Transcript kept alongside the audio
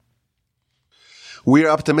We are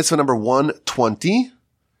up to mitzvah number 120,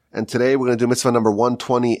 and today we're going to do mitzvah number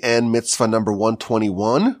 120 and mitzvah number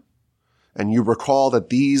 121. And you recall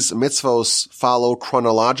that these mitzvahs follow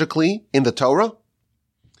chronologically in the Torah.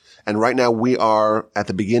 And right now we are at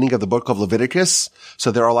the beginning of the book of Leviticus.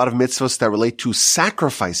 So there are a lot of mitzvahs that relate to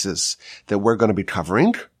sacrifices that we're going to be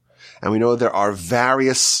covering. And we know there are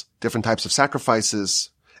various different types of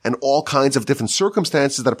sacrifices and all kinds of different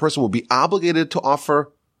circumstances that a person will be obligated to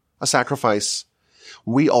offer a sacrifice.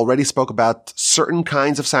 We already spoke about certain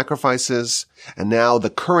kinds of sacrifices, and now the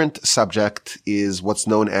current subject is what's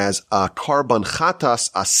known as a karban chatas,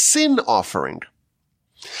 a sin offering.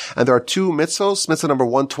 And there are two mitzvos. Mitzvah number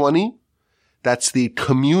 120, that's the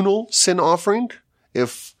communal sin offering.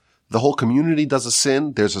 If the whole community does a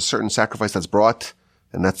sin, there's a certain sacrifice that's brought,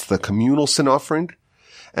 and that's the communal sin offering.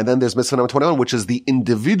 And then there's mitzvah number 21, which is the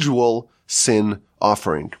individual sin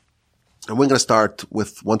offering. And we're going to start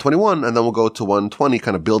with 121, and then we'll go to 120,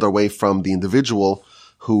 kind of build our way from the individual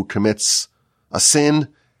who commits a sin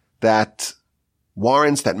that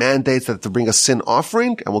warrants, that mandates that to bring a sin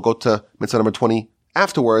offering, and we'll go to mitzvah number 20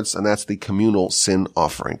 afterwards, and that's the communal sin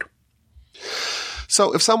offering.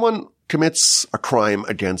 So if someone commits a crime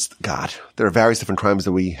against God, there are various different crimes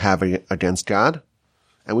that we have against God,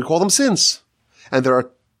 and we call them sins. And there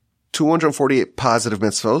are 248 positive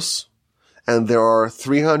mitzvos, and there are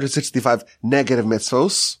 365 negative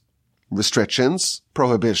mitzvos, restrictions,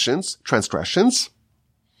 prohibitions, transgressions.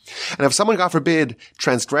 And if someone, God forbid,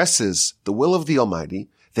 transgresses the will of the Almighty,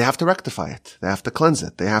 they have to rectify it. They have to cleanse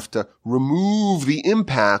it. They have to remove the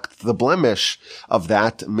impact, the blemish of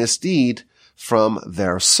that misdeed from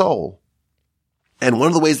their soul. And one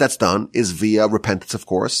of the ways that's done is via repentance, of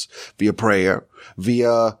course, via prayer,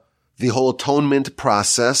 via the whole atonement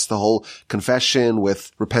process, the whole confession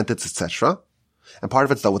with repentance, etc. And part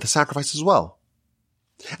of it's done with the sacrifice as well.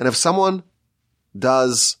 And if someone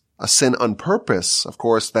does a sin on purpose, of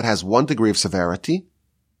course, that has one degree of severity.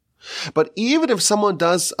 But even if someone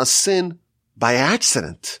does a sin by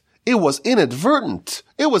accident, it was inadvertent,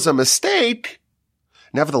 it was a mistake,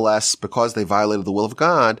 nevertheless, because they violated the will of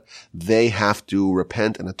God, they have to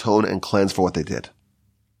repent and atone and cleanse for what they did.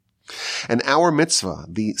 And our mitzvah,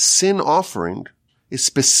 the sin offering, is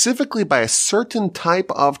specifically by a certain type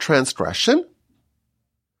of transgression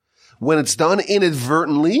when it's done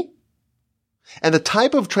inadvertently. And the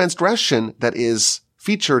type of transgression that is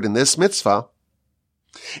featured in this mitzvah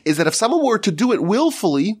is that if someone were to do it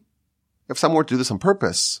willfully, if someone were to do this on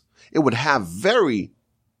purpose, it would have very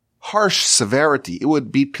harsh severity. It would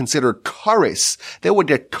be considered kares. They would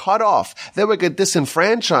get cut off. They would get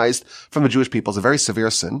disenfranchised from the Jewish people. It's a very severe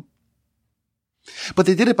sin. But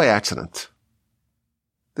they did it by accident.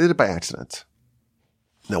 They did it by accident.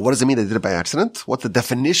 Now, what does it mean they did it by accident? What's the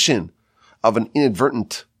definition of an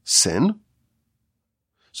inadvertent sin?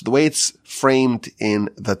 So the way it's framed in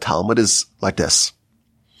the Talmud is like this.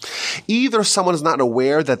 Either someone is not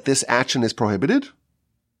aware that this action is prohibited,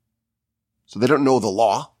 so they don't know the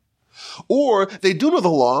law, or they do know the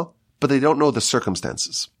law, but they don't know the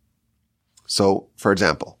circumstances. So, for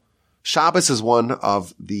example, Shabbos is one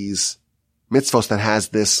of these mitzvos that has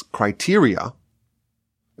this criteria.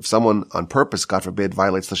 If someone on purpose, God forbid,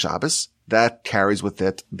 violates the Shabbos, that carries with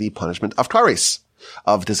it the punishment of kares,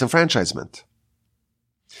 of disenfranchisement.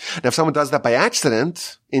 Now, if someone does that by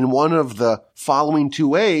accident, in one of the following two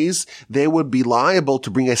ways, they would be liable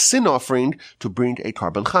to bring a sin offering, to bring a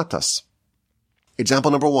karban chatas.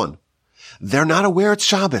 Example number 1. They're not aware it's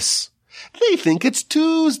Shabbos. They think it's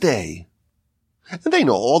Tuesday. And they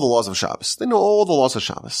know all the laws of Shabbos. They know all the laws of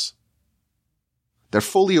Shabbos. They're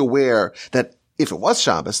fully aware that if it was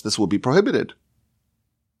Shabbos, this would be prohibited.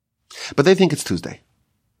 But they think it's Tuesday.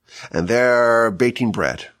 And they're baking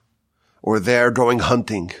bread. Or they're going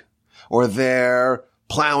hunting. Or they're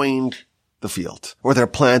plowing the field. Or they're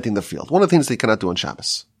planting the field. One of the things they cannot do on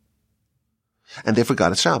Shabbos. And they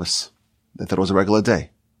forgot it's Shabbos. They thought it was a regular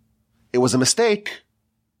day. It was a mistake.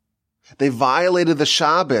 They violated the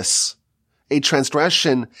Shabbos, a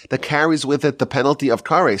transgression that carries with it the penalty of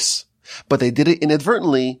kares. But they did it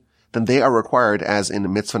inadvertently, then they are required, as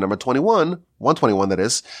in mitzvah number 121 that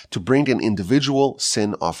is, to bring an individual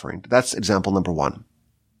sin offering. That's example number 1.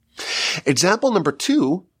 Example number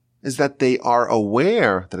 2 is that they are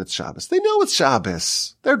aware that it's Shabbos. They know it's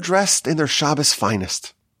Shabbos. They're dressed in their Shabbos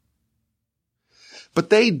finest. But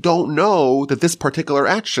they don't know that this particular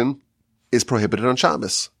action is prohibited on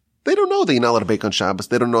Shabbos. They don't know that you're not allowed to bake on Shabbos.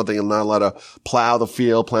 They don't know that you're not allowed to plow the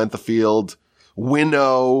field, plant the field,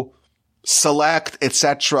 winnow, select,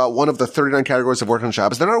 etc. One of the 39 categories of work on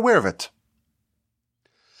Shabbos. They're not aware of it.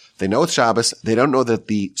 They know it's Shabbos. They don't know that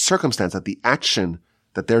the circumstance, that the action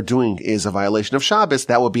that they're doing is a violation of Shabbos,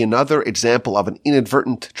 that would be another example of an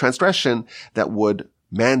inadvertent transgression that would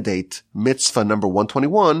mandate mitzvah number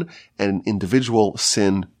 121 and an individual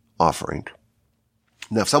sin offering.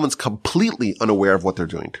 Now, if someone's completely unaware of what they're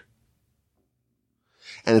doing,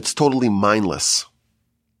 and it's totally mindless,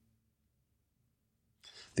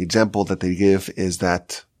 the example that they give is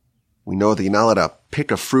that we know that you're not allowed to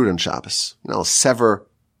pick a fruit on Shabbos. You're not allowed to sever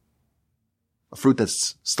a fruit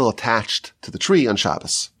that's still attached to the tree on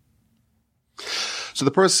Shabbos. So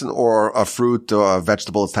the person, or a fruit or a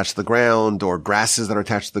vegetable that's attached to the ground, or grasses that are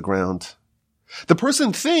attached to the ground, the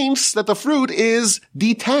person thinks that the fruit is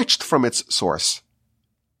detached from its source.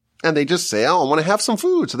 And they just say, oh, I want to have some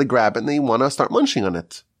food. So they grab it and they want to start munching on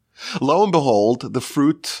it. Lo and behold, the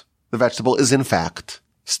fruit, the vegetable, is in fact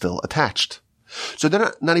still attached. So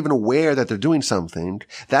they're not even aware that they're doing something.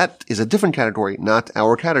 That is a different category, not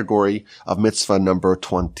our category of mitzvah number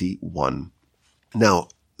 21. Now,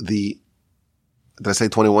 did I say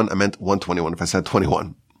 21? I meant 121 if I said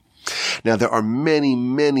 21. Now, there are many,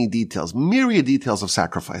 many details, myriad details of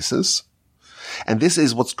sacrifices. And this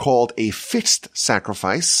is what's called a fixed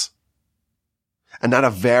sacrifice and not a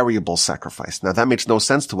variable sacrifice. Now, that makes no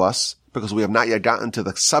sense to us because we have not yet gotten to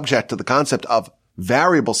the subject, to the concept of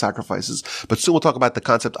variable sacrifices, but soon we'll talk about the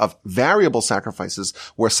concept of variable sacrifices,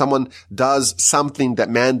 where someone does something that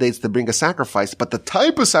mandates to bring a sacrifice, but the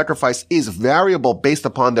type of sacrifice is variable based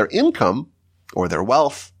upon their income or their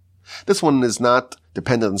wealth. This one is not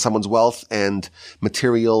dependent on someone's wealth and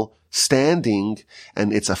material standing,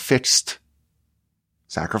 and it's a fixed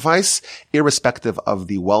sacrifice. Irrespective of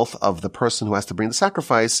the wealth of the person who has to bring the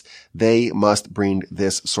sacrifice, they must bring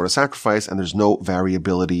this sort of sacrifice, and there's no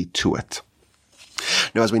variability to it.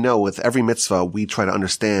 Now, as we know, with every mitzvah, we try to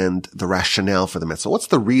understand the rationale for the mitzvah. What's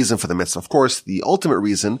the reason for the mitzvah? Of course, the ultimate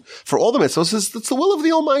reason for all the mitzvahs is it's the will of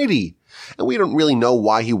the Almighty. And we don't really know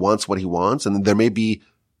why he wants what he wants. And there may be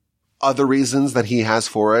other reasons that he has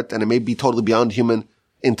for it, and it may be totally beyond human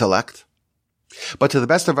intellect. But to the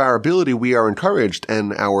best of our ability, we are encouraged,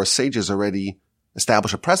 and our sages already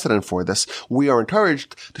establish a precedent for this. We are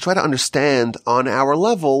encouraged to try to understand on our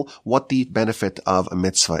level what the benefit of a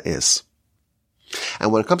mitzvah is.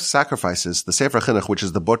 And when it comes to sacrifices, the Sefer Chinuch, which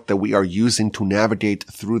is the book that we are using to navigate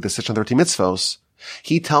through the 630 mitzvos,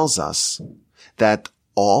 he tells us that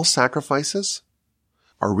all sacrifices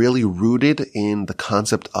are really rooted in the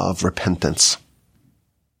concept of repentance.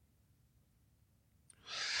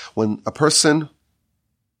 When a person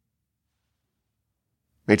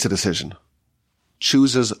makes a decision,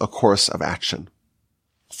 chooses a course of action,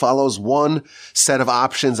 follows one set of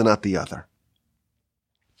options and not the other,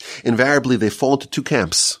 invariably they fall into two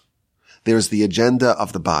camps. There's the agenda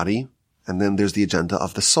of the body, and then there's the agenda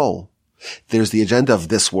of the soul. There's the agenda of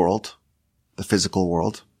this world, the physical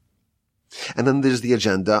world, and then there's the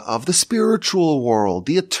agenda of the spiritual world,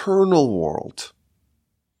 the eternal world.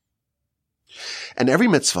 And every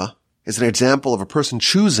mitzvah is an example of a person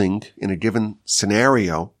choosing in a given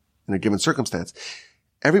scenario, in a given circumstance.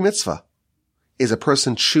 Every mitzvah is a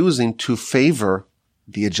person choosing to favor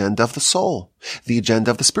the agenda of the soul, the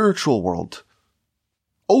agenda of the spiritual world,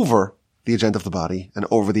 over the agenda of the body and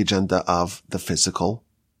over the agenda of the physical,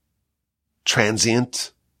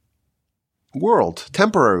 transient world,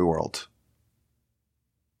 temporary world.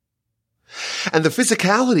 And the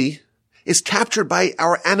physicality is captured by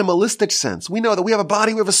our animalistic sense. We know that we have a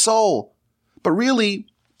body, we have a soul, but really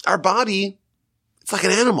our body, it's like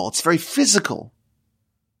an animal. It's very physical.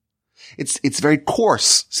 It's very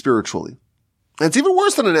coarse spiritually. And it's even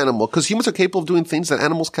worse than an animal because humans are capable of doing things that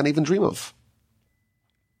animals can't even dream of.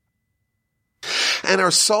 And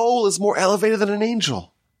our soul is more elevated than an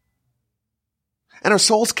angel. And our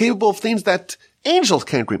soul is capable of things that angels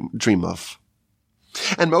can't dream of.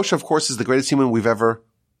 And Moshe, of course, is the greatest human we've ever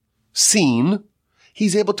seen.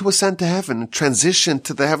 He's able to ascend to heaven, transition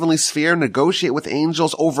to the heavenly sphere, negotiate with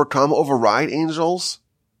angels, override angels.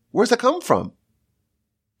 Where's that come from?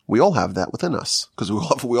 We all have that within us because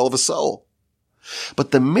we all have a soul.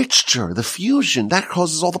 But the mixture, the fusion, that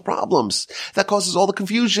causes all the problems. That causes all the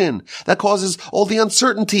confusion. That causes all the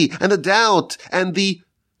uncertainty and the doubt and the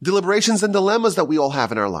deliberations and dilemmas that we all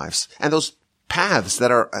have in our lives. And those paths that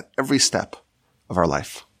are at every step of our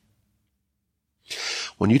life.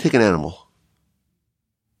 When you take an animal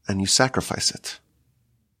and you sacrifice it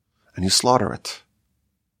and you slaughter it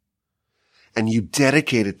and you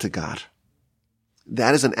dedicate it to God,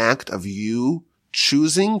 that is an act of you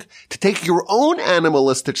choosing to take your own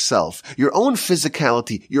animalistic self, your own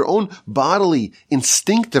physicality, your own bodily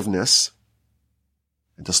instinctiveness,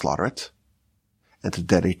 and to slaughter it and to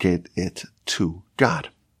dedicate it to God.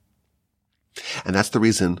 And that's the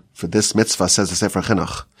reason for this mitzvah, says the Sefer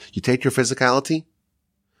Chinuch. You take your physicality,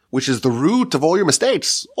 which is the root of all your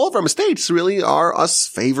mistakes. All of our mistakes really are us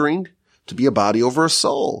favoring to be a body over a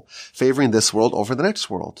soul, favoring this world over the next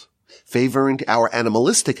world, favoring our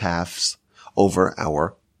animalistic halves over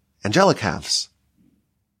our angelic halves.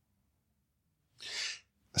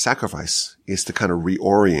 A sacrifice is to kind of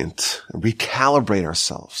reorient and recalibrate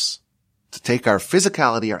ourselves, to take our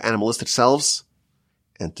physicality, our animalistic selves,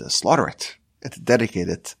 and to slaughter it, and to dedicate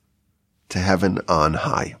it to heaven on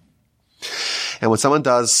high. And when someone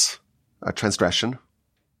does a transgression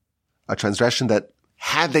that,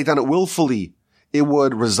 had they done it willfully, it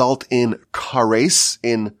would result in kares,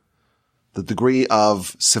 in the degree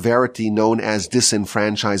of severity known as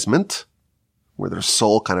disenfranchisement, where their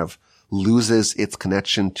soul kind of loses its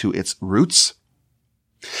connection to its roots.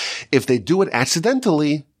 If they do it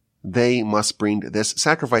accidentally, they must bring this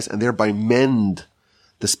sacrifice and thereby mend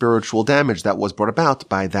the spiritual damage that was brought about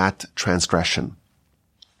by that transgression.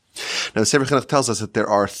 Now, the Sefer Chinuch tells us that there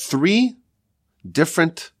are 3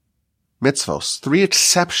 different mitzvos, 3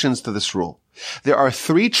 exceptions to this rule. There are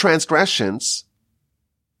 3 transgressions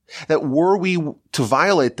that were we to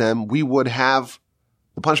violate them, we would have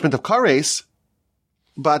the punishment of kares,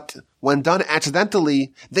 but when done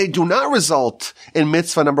accidentally, they do not result in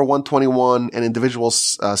mitzvah number 121, an individual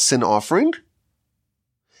sin offering.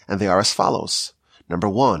 And they are as follows. Number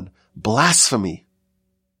 1, blasphemy.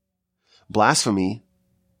 Blasphemy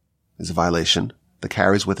is a violation that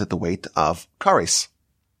carries with it the weight of kares.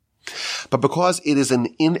 But because it is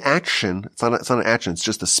an inaction, it's not an action, it's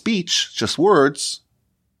just a speech, just words,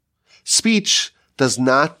 speech does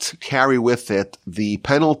not carry with it the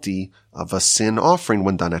penalty of a sin offering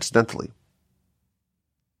when done accidentally.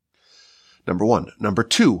 Number 1. Number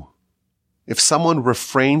 2, if someone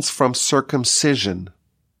refrains from circumcision,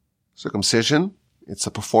 it's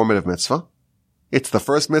a performative mitzvah. It's the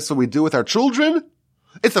first mitzvah we do with our children.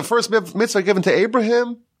 It's the first mitzvah given to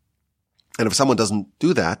Abraham. And if someone doesn't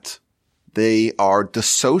do that, they are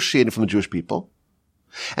dissociated from the Jewish people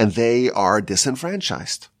and they are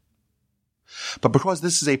disenfranchised. But because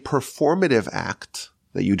this is a performative act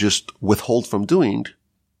that you just withhold from doing,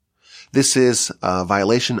 this is a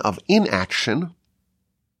violation of inaction.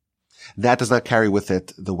 That does not carry with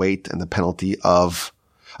it the weight and the penalty of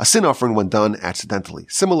a sin offering when done accidentally.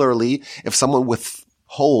 Similarly, if someone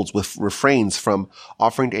refrains from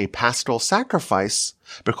offering a paschal sacrifice,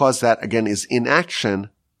 because that again is inaction,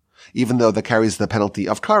 even though that carries the penalty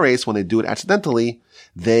of kares, when they do it accidentally,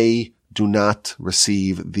 they do not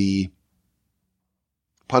receive the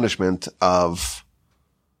punishment of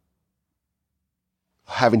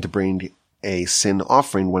having to bring a sin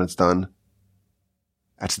offering when it's done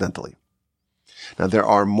accidentally. Now, there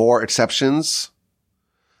are more exceptions,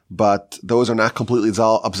 but those are not completely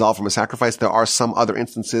absolved from a sacrifice. There are some other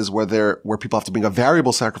instances where people have to bring a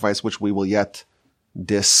variable sacrifice, which we will yet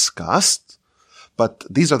discuss. But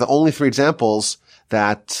these are the only 3 examples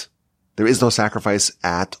that there is no sacrifice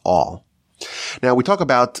at all. Now, we talk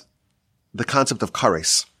about the concept of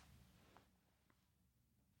kares.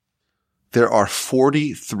 There are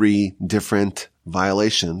 43 different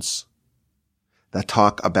violations that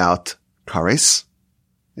talk about kares.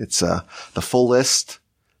 It's the full list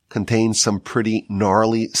contains some pretty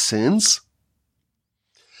gnarly sins.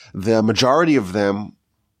 The majority of them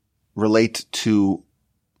relate to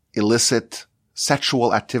illicit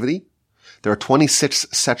sexual activity. There are 26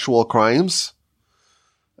 sexual crimes.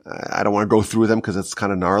 I don't want to go through them because it's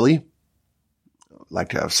kind of gnarly.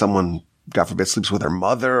 Like if someone, God forbid, sleeps with their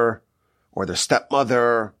mother or their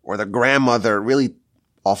stepmother or their grandmother, really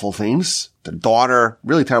awful things. Their daughter,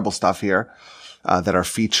 really terrible stuff here that are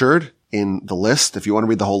featured in the list. If you want to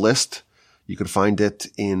read the whole list, you can find it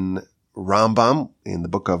in Rambam, in the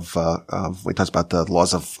book of he talks about the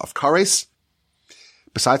laws of kares.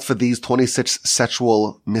 Besides for these 26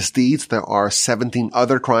 sexual misdeeds, there are 17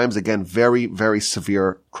 other crimes, again, very, very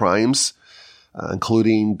severe crimes,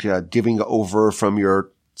 including giving over from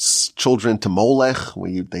your children to Molech,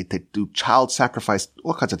 where they do child sacrifice,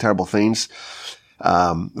 all kinds of terrible things,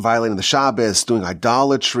 violating the Shabbos, doing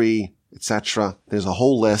idolatry, etc. There's a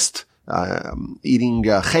whole list. Eating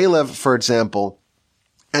chalev, for example.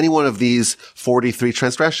 Any one of these 43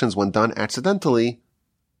 transgressions, when done accidentally,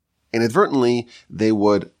 inadvertently, they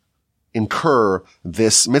would incur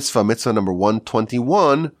this mitzvah number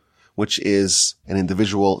 121, which is an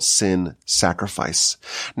individual sin sacrifice.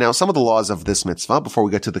 Now, some of the laws of this mitzvah, before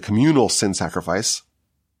we get to the communal sin sacrifice,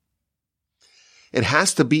 it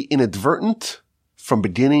has to be inadvertent from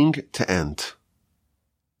beginning to end.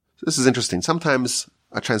 So this is interesting. Sometimes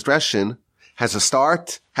a transgression has a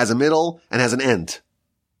start, has a middle, and has an end.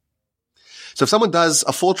 So if someone does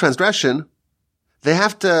a full transgression, they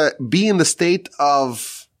have to be in the state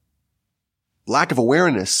of lack of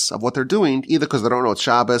awareness of what they're doing, either because they don't know it's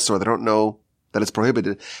Shabbos or they don't know that it's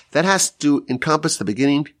prohibited. That has to encompass the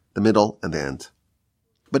beginning, the middle, and the end.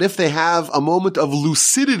 But if they have a moment of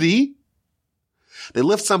lucidity, they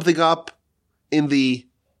lift something up in the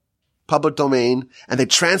public domain and they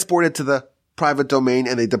transport it to the private domain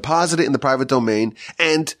and they deposit it in the private domain.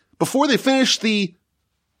 And before they finish the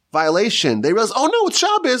violation, they realize, oh no, it's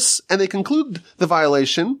Shabbos. And they conclude the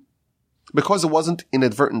violation because it wasn't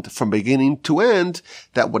inadvertent from beginning to end.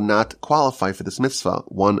 That would not qualify for this mitzvah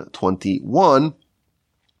 121,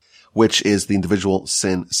 which is the individual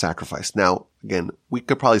sin sacrifice. Now, again, we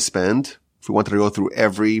could probably spend, if we wanted to go through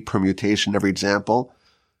every permutation, every example,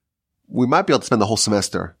 we might be able to spend the whole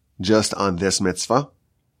semester just on this mitzvah.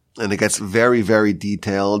 And it gets very, very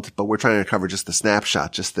detailed, but we're trying to cover just the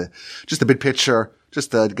snapshot, just the big picture,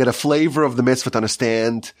 just to get a flavor of the mitzvah to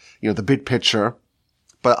understand, the big picture.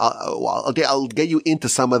 But I'll get you into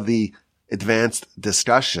some of the advanced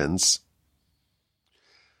discussions.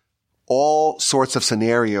 All sorts of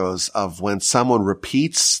scenarios of when someone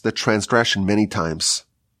repeats the transgression many times.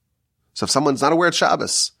 So if someone's not aware of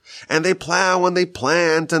Shabbos, and they plow and they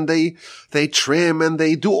plant and they trim and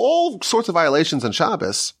they do all sorts of violations on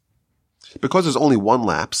Shabbos, because there's only one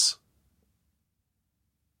lapse,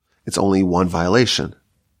 it's only one violation.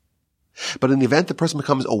 But in the event the person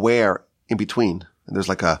becomes aware in between, and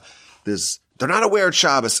they're not aware of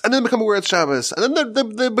Shabbos, and then become aware of Shabbos, and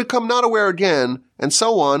then they become not aware again, and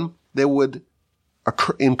so on, they would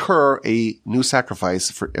incur a new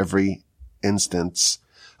sacrifice for every instance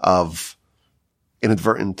of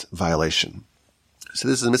inadvertent violation. So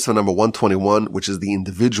this is mitzvah number 121, which is the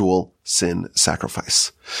individual sin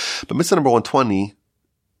sacrifice. But mitzvah number 120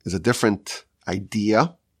 is a different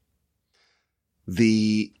idea.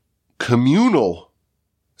 The communal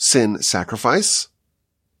sin sacrifice,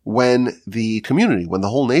 when the community, when the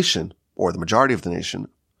whole nation, or the majority of the nation,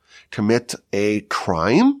 commit a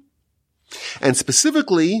crime, and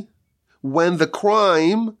specifically when the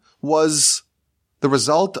crime was the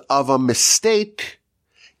result of a mistake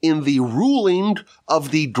in the ruling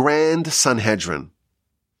of the Grand Sanhedrin.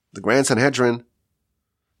 The Grand Sanhedrin,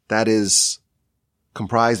 that is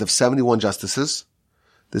comprised of 71 justices.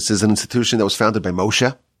 This is an institution that was founded by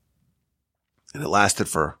Moshe, and it lasted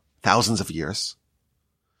for thousands of years.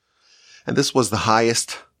 And this was the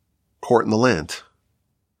highest court in the land.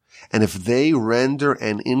 And if they render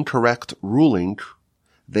an incorrect ruling,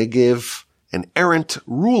 they give an errant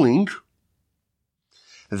ruling,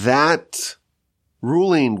 that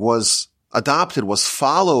ruling was adopted, was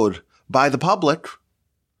followed by the public.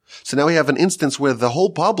 So now we have an instance where the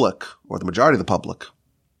whole public, or the majority of the public,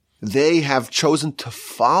 they have chosen to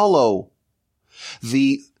follow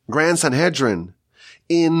the Grand Sanhedrin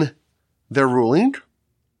in their ruling.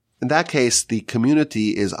 In that case, the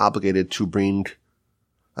community is obligated to bring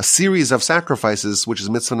a series of sacrifices, which is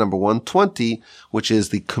mitzvah number 120, which is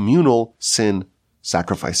the communal sin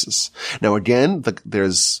sacrifices. Now again,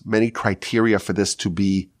 there's many criteria for this to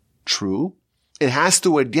be true. It has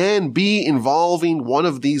to again be involving one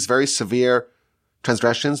of these very severe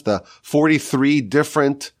transgressions, the 43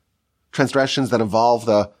 different transgressions that involve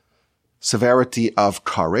the severity of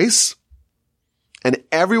kares. And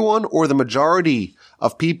everyone or the majority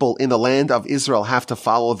of people in the land of Israel have to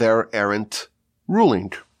follow their errant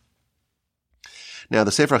ruling. Now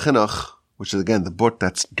the Sefer Chinuch, which is again the book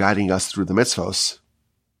that's guiding us through the mitzvos,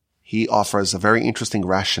 he offers a very interesting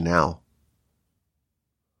rationale.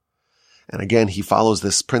 And again, he follows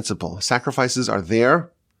this principle. Sacrifices are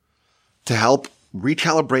there to help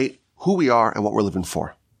recalibrate who we are and what we're living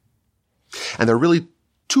for. And there are really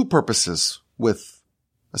two purposes with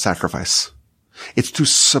a sacrifice. It's to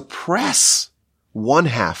suppress one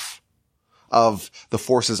half of the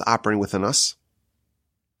forces operating within us.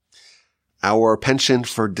 Our penchant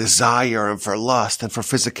for desire and for lust and for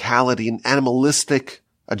physicality and animalistic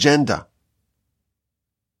agenda.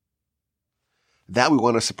 That we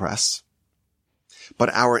want to suppress. But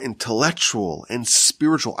our intellectual and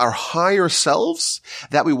spiritual, our higher selves,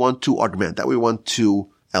 that we want to augment, that we want to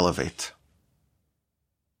elevate.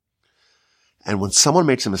 And when someone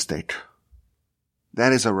makes a mistake,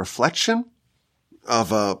 that is a reflection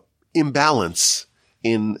of an imbalance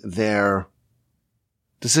in their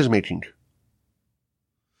decision-making.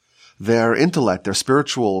 Their intellect, their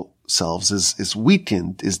spiritual selves is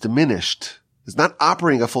weakened, is diminished, is not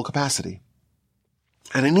operating at full capacity.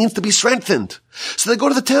 And it needs to be strengthened. So they go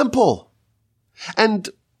to the temple. And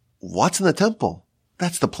what's in the temple?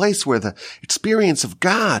 That's the place where the experience of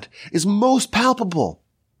God is most palpable.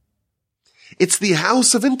 It's the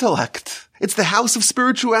house of intellect. It's the house of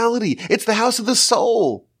spirituality. It's the house of the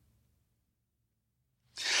soul.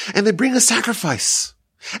 And they bring a sacrifice.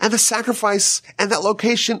 And the sacrifice and that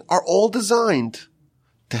location are all designed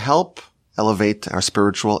to help elevate our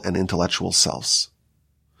spiritual and intellectual selves.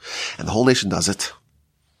 And the whole nation does it.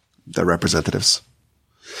 Their representatives.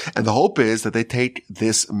 And the hope is that they take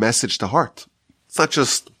this message to heart. It's not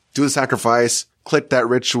just do the sacrifice, click that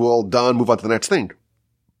ritual, done, move on to the next thing.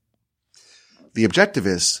 The objective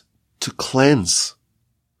is to cleanse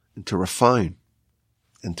and to refine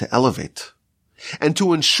and to elevate and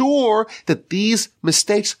to ensure that these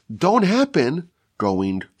mistakes don't happen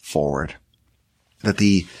going forward. That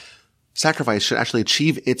the sacrifice should actually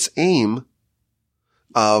achieve its aim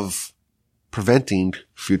of preventing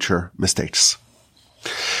future mistakes.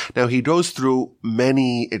 Now, he goes through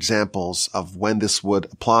many examples of when this would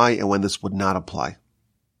apply and when this would not apply.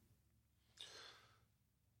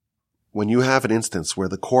 When you have an instance where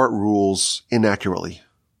the court rules inaccurately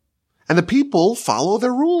and the people follow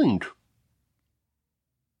their ruling.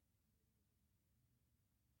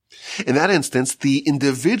 In that instance, the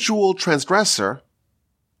individual transgressor,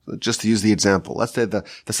 just to use the example, let's say the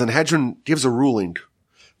Sanhedrin gives a ruling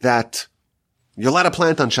that you're allowed to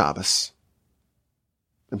plant on Shabbos.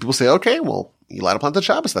 And people say, okay, well, you're allowed to plant on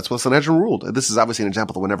Shabbos. That's what the Sanhedrin ruled. And this is obviously an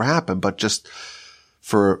example that would never happen, but just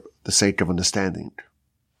for the sake of understanding.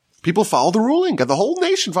 People follow the ruling, and the whole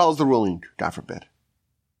nation follows the ruling, God forbid.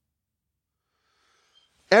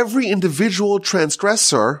 Every individual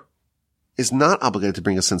transgressor is not obligated to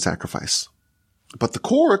bring a sin sacrifice. But the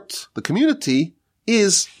court, the community,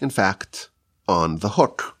 is, in fact, on the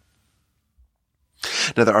hook.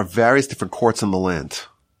 Now, there are various different courts in the land.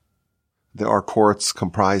 There are courts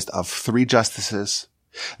comprised of 3 justices.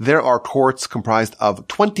 There are courts comprised of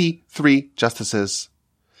 23 justices.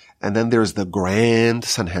 And then there's the Grand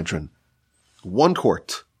Sanhedrin. One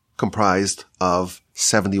court comprised of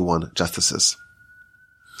 71 justices.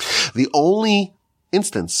 The only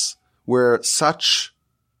instance where such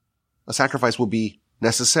a sacrifice will be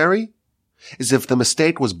necessary is if the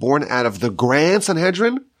mistake was born out of the Grand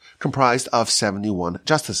Sanhedrin comprised of 71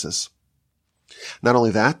 justices. Not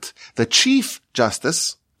only that, the chief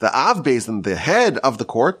justice, the Av Beis Din, the head of the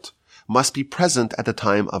court, must be present at the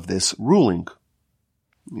time of this ruling.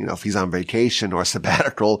 You know, if he's on vacation or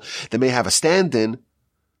sabbatical, they may have a stand-in,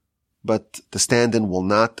 but the stand-in will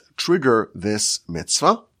not trigger this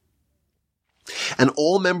mitzvah. And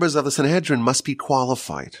all members of the Sanhedrin must be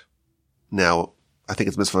qualified. Now, I think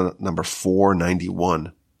it's mitzvah number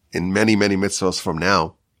 491. In many, many mitzvahs from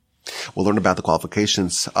now, we'll learn about the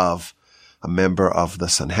qualifications of a member of the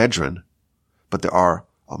Sanhedrin, but there are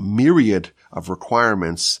a myriad of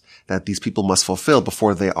requirements that these people must fulfill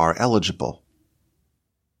before they are eligible.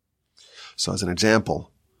 So as an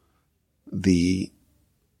example, the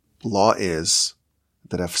law is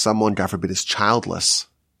that if someone, God forbid, is childless,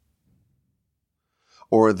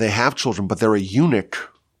 or they have children, but they're a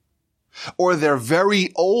eunuch, or they're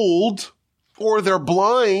very old, or they're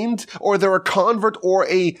blind, or they're a convert, or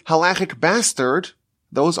a halachic bastard,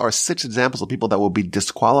 those are 6 examples of people that will be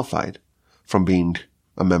disqualified from being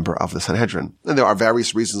a member of the Sanhedrin. And there are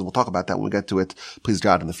various reasons. We'll talk about that when we get to it, please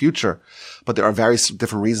God, in the future. But there are various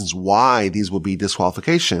different reasons why these will be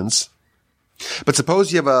disqualifications. But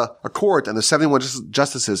suppose you have a court and there's 71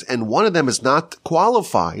 justices and one of them is not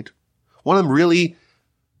qualified. One of them really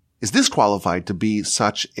is disqualified to be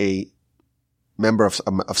such a member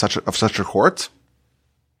of such a court.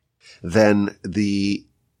 Then the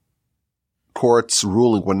court's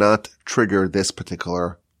ruling will not trigger this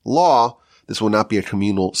particular law. This will not be a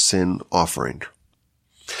communal sin offering.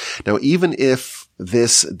 Now, even if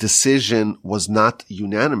this decision was not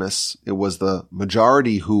unanimous, it was the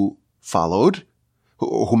majority who followed,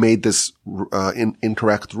 who made this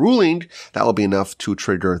incorrect ruling, that will be enough to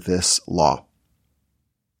trigger this law.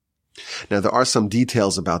 Now, there are some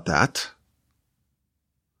details about that.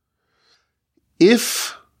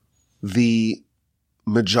 If the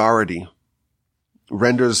majority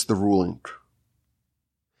renders the ruling,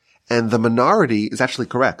 and the minority is actually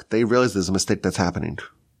correct, they realize there's a mistake that's happening,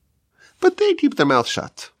 but they keep their mouth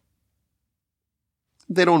shut.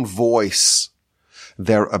 They don't voice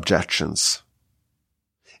their objections.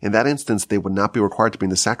 In that instance, they would not be required to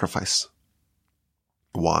bring the sacrifice.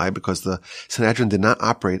 Why? Because the Sanhedrin did not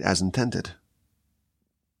operate as intended.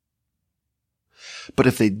 But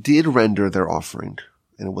if they did render their offering,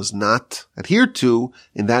 and it was not adhered to,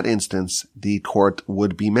 in that instance, the court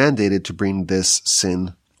would be mandated to bring this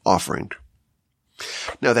sin offering.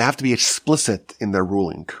 Now, they have to be explicit in their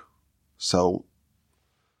ruling. So,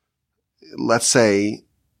 let's say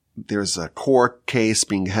there's a court case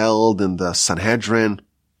being held in the Sanhedrin,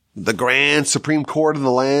 the grand supreme court of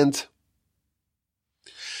the land.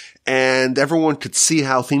 And everyone could see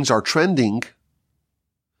how things are trending.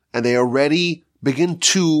 And they already begin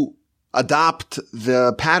to adopt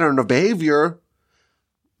the pattern of behavior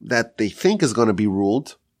that they think is going to be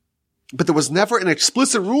ruled. But there was never an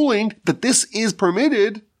explicit ruling that this is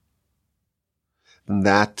permitted. Then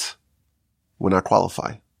that would not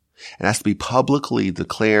qualify. It has to be publicly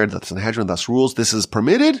declared that the Sanhedrin thus rules this is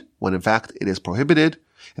permitted, when in fact it is prohibited.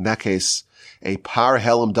 In that case, a par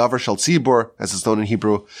helam davar shel tzibur, as is known in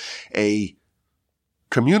Hebrew, a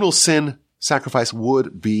communal sin sacrifice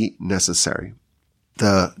would be necessary.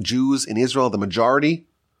 The Jews in Israel, the majority,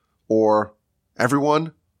 or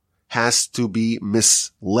everyone, has to be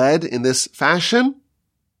misled in this fashion.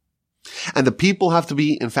 And the people have to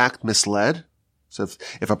be, in fact, misled. So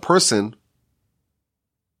if a person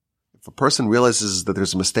realizes that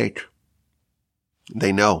there's a mistake,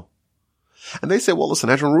 they know. And they say, well, the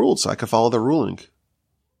Sanhedrin ruled, so I can follow the ruling.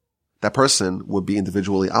 That person would be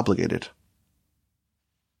individually obligated.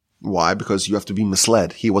 Why? Because you have to be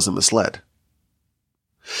misled. He wasn't misled.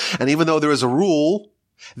 And even though there is a rule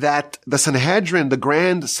that the Sanhedrin, the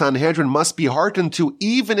grand Sanhedrin, must be hearkened to,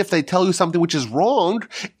 even if they tell you something which is wrong,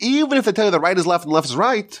 even if they tell you the right is left and left is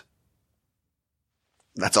right,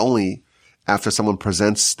 that's only after someone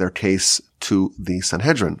presents their case to the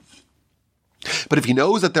Sanhedrin. But if he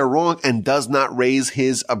knows that they're wrong and does not raise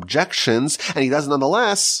his objections, and he does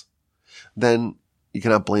nonetheless, then you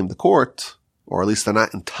cannot blame the court, or at least they're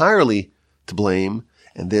not entirely to blame,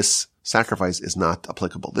 and this sacrifice is not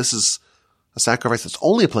applicable. This is a sacrifice that's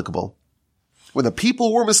only applicable when the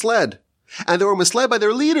people were misled, and they were misled by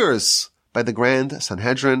their leaders, by the grand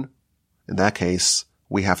Sanhedrin. In that case,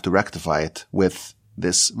 we have to rectify it with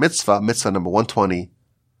this mitzvah number 120,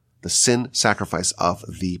 the sin sacrifice of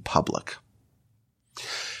the public.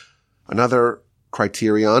 Another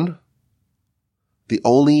criterion, the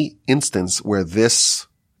only instance where this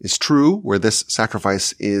is true, where this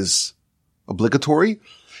sacrifice is obligatory,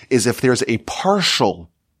 is if there's a partial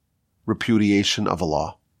repudiation of a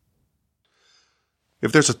law.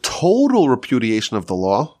 If there's a total repudiation of the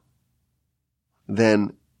law,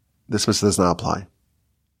 then this mitzvah does not apply.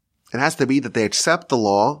 It has to be that they accept the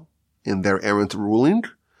law in their errant ruling,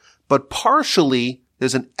 but partially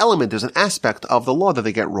there's an element, there's an aspect of the law that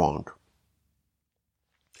they get wrong.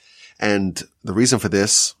 And the reason for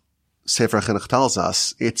this, Sefer HaChinuch tells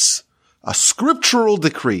us, it's a scriptural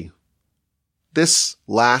decree. This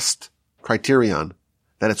last criterion,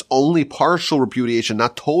 that it's only partial repudiation,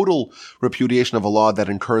 not total repudiation of a law that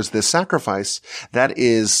incurs this sacrifice, that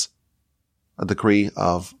is a decree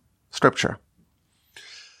of Scripture.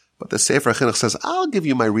 But the Sefer HaChinuch says, I'll give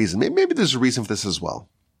you my reason. Maybe there's a reason for this as well.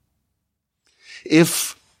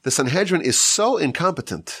 If the Sanhedrin is so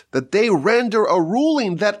incompetent that they render a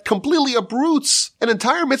ruling that completely uproots an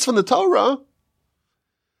entire mitzvah in the Torah,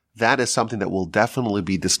 that is something that will definitely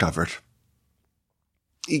be discovered.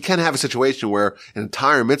 You can't have a situation where an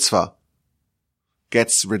entire mitzvah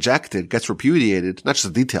gets rejected, gets repudiated, not just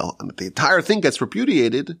a detail, the entire thing gets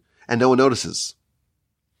repudiated and no one notices.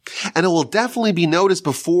 And it will definitely be noticed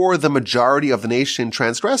before the majority of the nation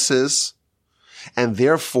transgresses, and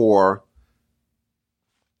therefore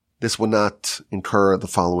this will not incur the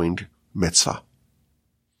following mitzvah.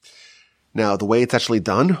 Now, the way it's actually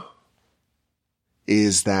done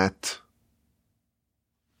is that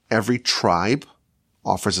every tribe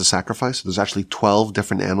offers a sacrifice. There's actually 12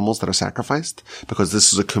 different animals that are sacrificed because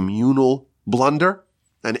this is a communal blunder,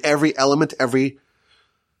 and every element, every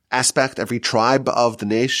aspect, every tribe of the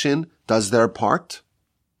nation does their part.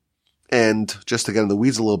 And just to get in the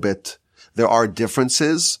weeds a little bit, there are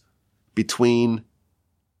differences between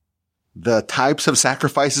the types of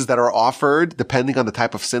sacrifices that are offered depending on the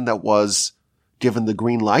type of sin that was given the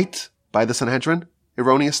green light by the Sanhedrin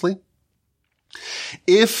erroneously.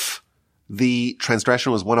 If the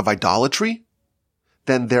transgression was one of idolatry,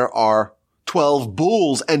 then there are 12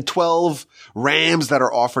 bulls and 12 rams that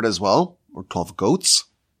are offered as well, or 12 goats.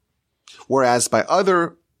 Whereas by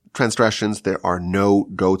other transgressions, there are no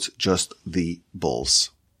goats, just the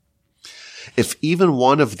bulls. If even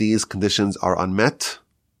one of these conditions are unmet,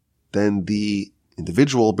 then the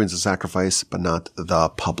individual brings a sacrifice, but not the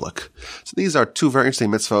public. So these are two very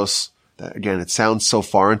interesting mitzvos that, again, it sounds so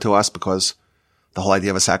foreign to us because the whole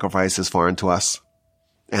idea of a sacrifice is foreign to us.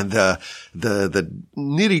 And the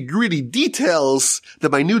nitty-gritty details, the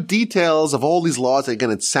minute details of all these laws,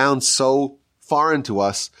 again, it sounds so foreign to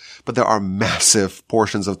us, but there are massive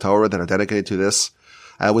portions of Torah that are dedicated to this.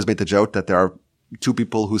 I always make the joke that there are two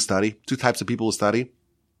types of people who study.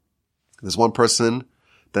 There's one person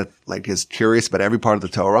that like is curious about every part of the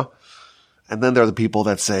Torah. And then there are the people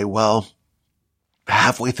that say, well,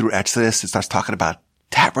 halfway through Exodus, it starts talking about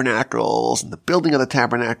tabernacles and the building of the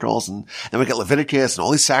tabernacles. And then we get Leviticus and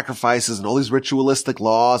all these sacrifices and all these ritualistic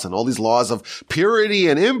laws and all these laws of purity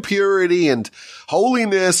and impurity and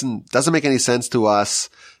holiness, and doesn't make any sense to us.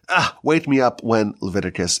 Wake me up when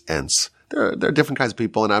Leviticus ends. There are different kinds of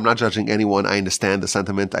people, and I'm not judging anyone. I understand the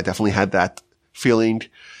sentiment. I definitely had that feeling,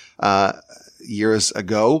 years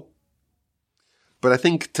ago. But I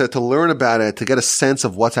think to learn about it, to get a sense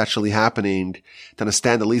of what's actually happening, to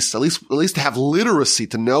understand at least to have literacy,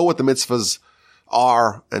 to know what the mitzvahs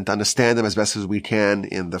are and to understand them as best as we can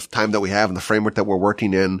in the time that we have and the framework that we're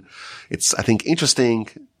working in. It's, I think, interesting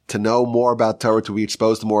to know more about Torah, to be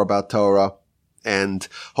exposed to more about Torah. And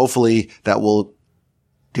hopefully that will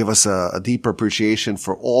give us a deeper appreciation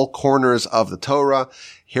for all corners of the Torah.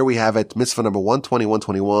 Here we have it, mitzvah number 120,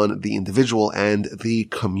 121, the individual and the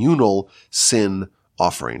communal sin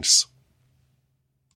offerings.